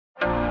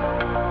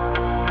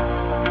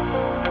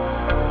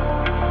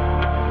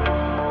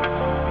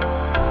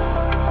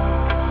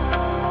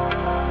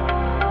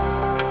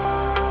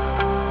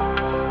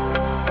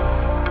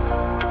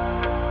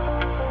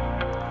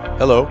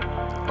Hello,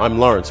 I'm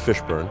Laurence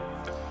Fishburne.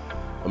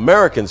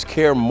 Americans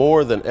care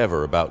more than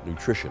ever about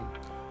nutrition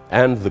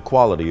and the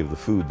quality of the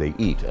food they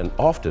eat, and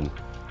often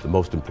the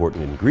most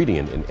important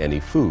ingredient in any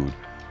food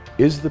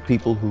is the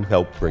people who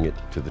help bring it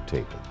to the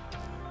table,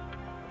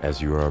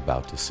 as you are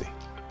about to see.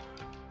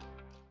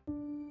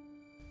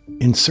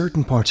 In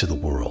certain parts of the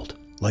world,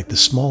 like the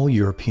small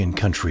European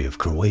country of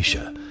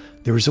Croatia,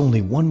 there is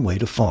only one way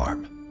to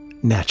farm,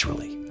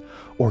 naturally.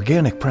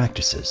 Organic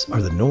practices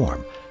are the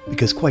norm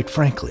because, quite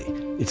frankly,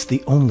 it's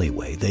the only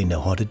way they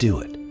know how to do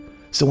it.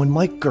 So when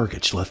Mike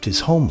Gergich left his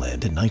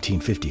homeland in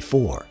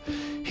 1954,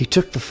 he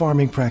took the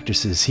farming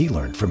practices he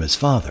learned from his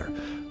father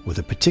with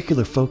a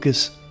particular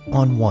focus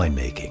on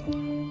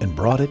winemaking and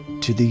brought it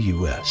to the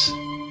U.S.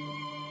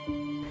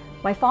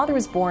 My father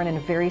was born in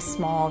a very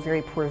small,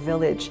 very poor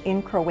village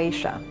in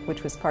Croatia,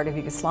 which was part of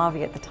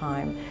Yugoslavia at the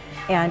time.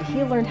 And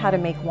he learned how to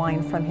make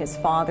wine from his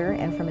father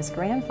and from his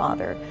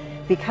grandfather.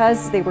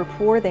 Because they were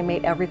poor, they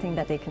made everything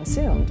that they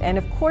consumed. And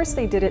of course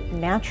they did it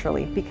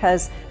naturally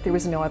because there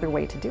was no other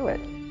way to do it.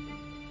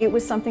 It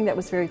was something that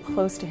was very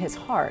close to his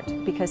heart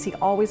because he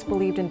always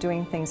believed in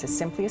doing things as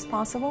simply as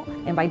possible.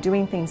 And by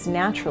doing things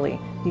naturally,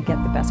 you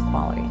get the best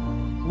quality.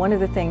 One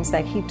of the things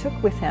that he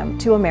took with him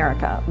to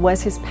America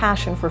was his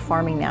passion for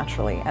farming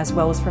naturally, as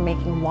well as for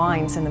making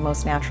wines in the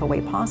most natural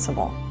way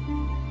possible.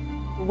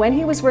 When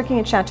he was working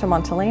at Chateau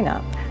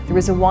Montelena, there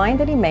was a wine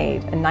that he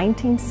made, a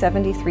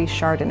 1973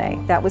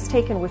 Chardonnay, that was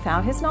taken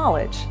without his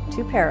knowledge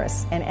to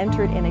Paris and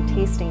entered in a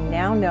tasting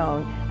now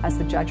known as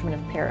the Judgment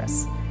of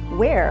Paris,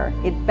 where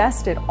it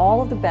bested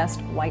all of the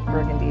best white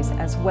Burgundies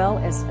as well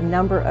as a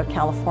number of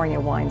California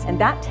wines. And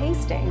that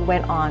tasting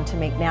went on to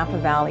make Napa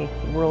Valley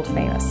world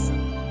famous.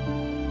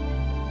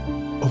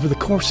 Over the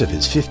course of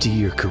his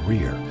 50-year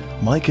career,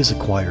 Mike has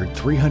acquired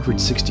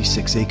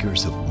 366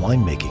 acres of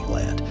winemaking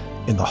land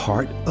in the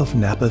heart of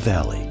Napa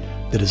Valley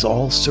that is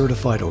all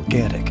certified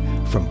organic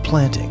from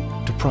planting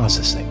to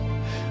processing.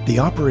 The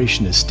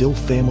operation is still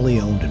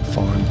family-owned and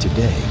farmed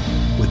today,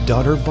 with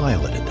daughter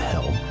Violet at the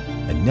helm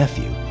and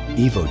nephew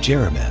Ivo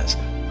Jeremaz,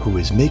 who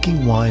is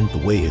making wine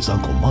the way his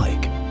Uncle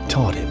Mike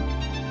taught him.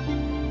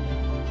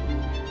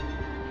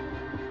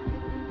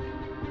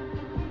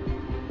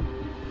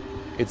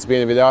 It's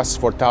been with us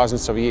for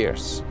thousands of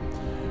years.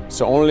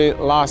 So only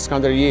last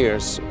 100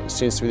 years,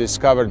 since we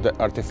discovered the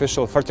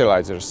artificial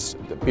fertilizers,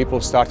 the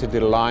people started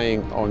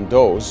relying on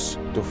those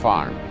to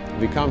farm.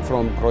 We come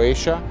from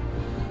Croatia.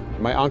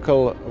 My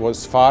uncle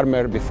was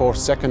farmer before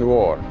Second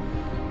War.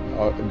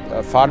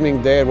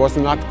 Farming there was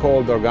not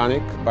called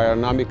organic,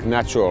 biodynamic,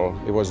 natural.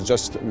 It was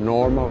just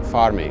normal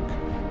farming.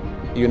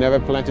 You never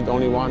planted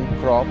only one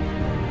crop,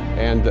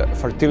 and the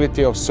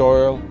fertility of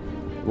soil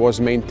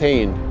was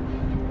maintained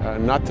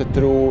not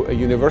through a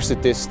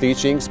university's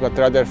teachings, but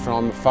rather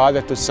from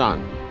father to son.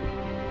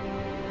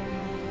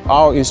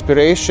 Our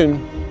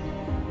inspiration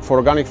for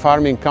organic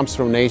farming comes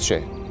from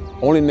nature.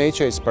 Only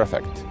nature is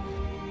perfect.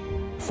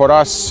 For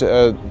us,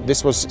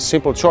 this was a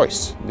simple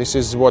choice. This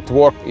is what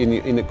worked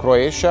in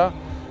Croatia,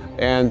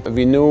 and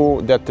we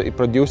knew that it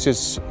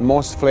produces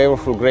most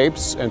flavorful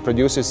grapes and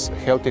produces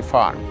healthy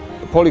farm.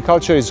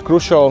 Polyculture is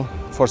crucial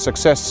for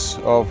success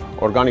of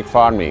organic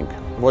farming.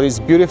 What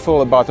is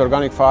beautiful about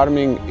organic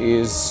farming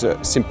is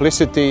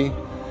simplicity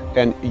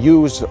and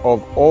use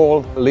of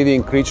all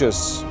living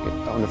creatures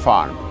on the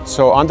farm.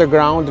 So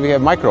underground we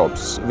have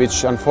microbes,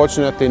 which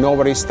unfortunately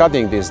nobody is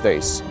studying these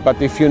days.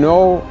 But if you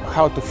know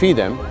how to feed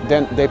them,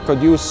 then they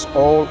produce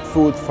all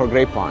food for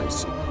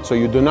grapevines. So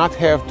you do not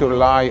have to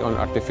rely on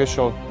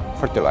artificial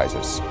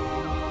fertilizers.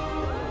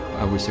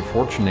 I was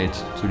fortunate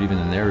to live in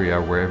an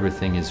area where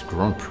everything is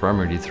grown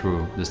primarily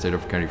through the state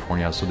of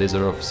California. So there's a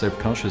lot of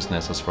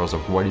self-consciousness as far as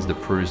of what is the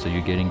produce that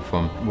you're getting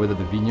from whether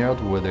the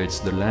vineyard, whether it's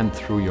the land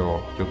through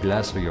your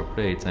glass or your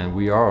plate. And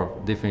we are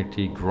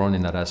definitely grown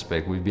in that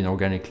aspect. We've been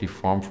organically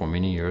farmed for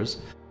many years.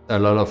 A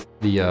lot of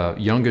the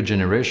younger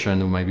generation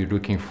who might be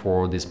looking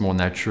for this more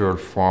natural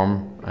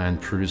farm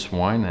and produce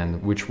wine,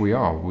 and which we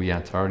are. We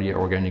entirely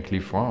organically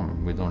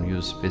farm. We don't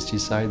use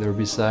pesticide,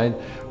 herbicide.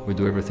 We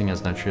do everything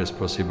as naturally as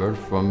possible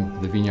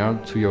from the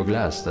vineyard to your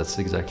glass. That's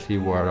exactly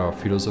what our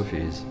philosophy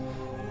is.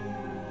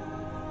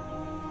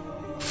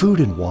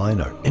 Food and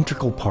wine are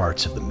integral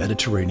parts of the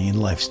Mediterranean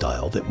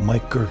lifestyle that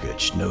Mike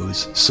Gergich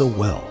knows so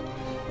well.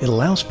 It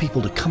allows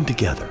people to come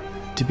together,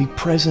 to be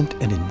present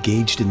and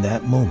engaged in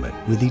that moment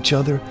with each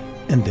other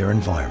and their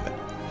environment.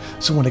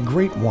 So when a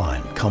great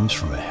wine comes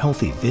from a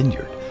healthy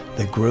vineyard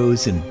that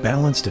grows in a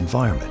balanced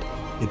environment,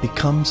 it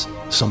becomes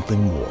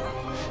something more.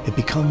 It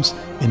becomes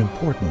an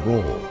important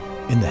role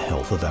in the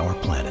health of our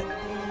planet.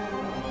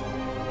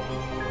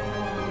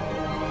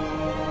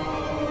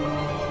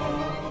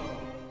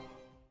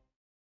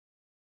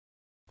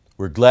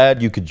 We're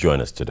glad you could join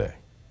us today.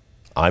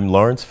 I'm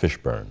Laurence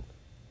Fishburne.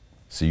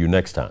 See you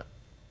next time.